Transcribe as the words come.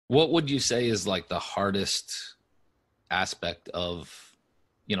What would you say is like the hardest aspect of,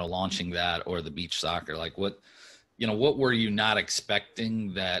 launching that or the beach soccer? Like what were you not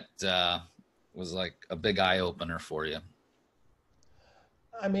expecting that was like a big eye opener for you?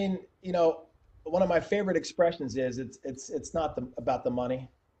 I mean, one of my favorite expressions is it's not about the money,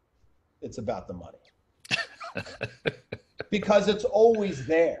 it's about the money. Because it's always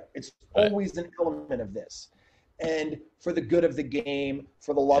there. It's Right. always an element of this. And for the good of the game,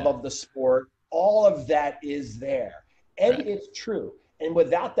 for the love Yeah. of the sport, all of that is there. And Right. it's true. And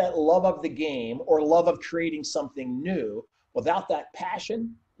without that love of the game or love of creating something new, without that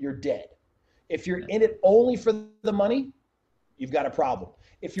passion, you're dead. If you're Yeah. in it only for the money, you've got a problem.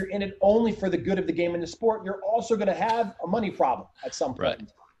 If you're in it only for the good of the game and the sport, you're also going to have a money problem at some point Right. in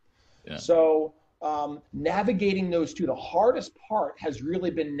time. Yeah. So navigating those two, the hardest part has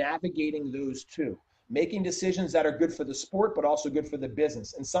really been navigating those two, making decisions that are good for the sport, but also good for the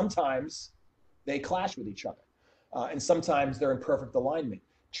business. And sometimes they clash with each other. And sometimes they're in perfect alignment.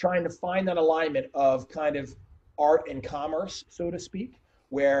 Trying to find that alignment of kind of art and commerce, so to speak,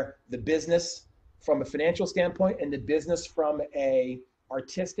 where the business from a financial standpoint and the business from a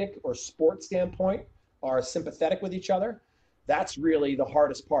artistic or sport standpoint are sympathetic with each other. That's really the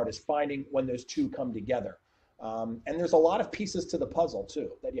hardest part, is finding when those two come together. And there's a lot of pieces to the puzzle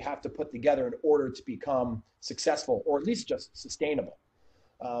too that you have to put together in order to become successful, or at least just sustainable.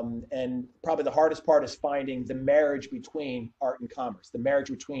 And probably the hardest part is finding the marriage between art and commerce, the marriage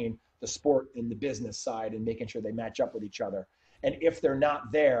between the sport and the business side, and making sure they match up with each other. And if they're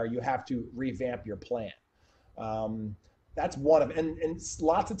not there, you have to revamp your plan. That's one of, and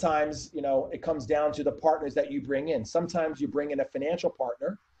lots of times, it comes down to the partners that you bring in. Sometimes you bring in a financial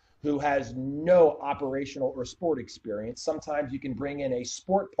partner who has no operational or sport experience. Sometimes you can bring in a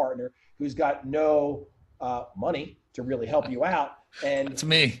sport partner who's got no money to really help you out. And That's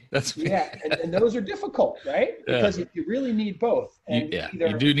me. That's me. yeah, and those are difficult, right? Yeah. Because you really need both. And You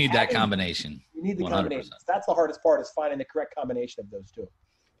either do need that combination. you need the 100%. combination. That's the hardest part, is finding the correct combination of those two.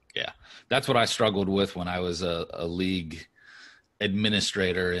 Yeah. That's what I struggled with when I was a league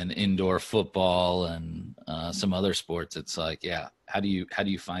administrator in indoor football and some other sports. It's like, yeah, how do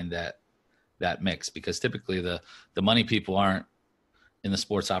you find that mix? Because typically the money people aren't in the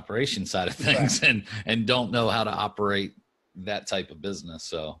sports operation side of things, and don't know how to operate that type of business.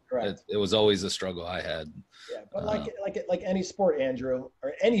 So it was always a struggle I had. Yeah, but like any sport, Andrew,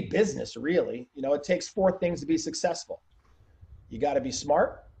 or any business really, it takes four things to be successful. You got to be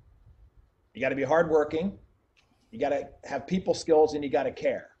smart, you got to be hardworking, you got to have people skills, and you got to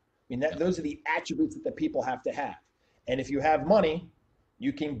care. I mean, those are the attributes that the people have to have. And if you have money,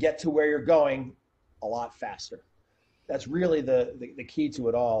 you can get to where you're going a lot faster. That's really the key to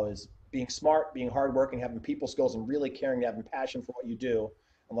it all, is being smart, being hardworking, having people skills, and really caring, having passion for what you do.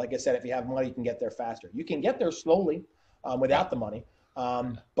 And like I said, if you have money, you can get there faster. You can get there slowly without the money,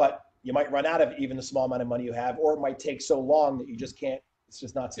 but you might run out of even the small amount of money you have, or it might take so long that you just can't, it's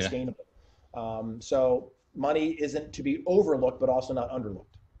just not sustainable. So money isn't to be overlooked, but also not underlooked.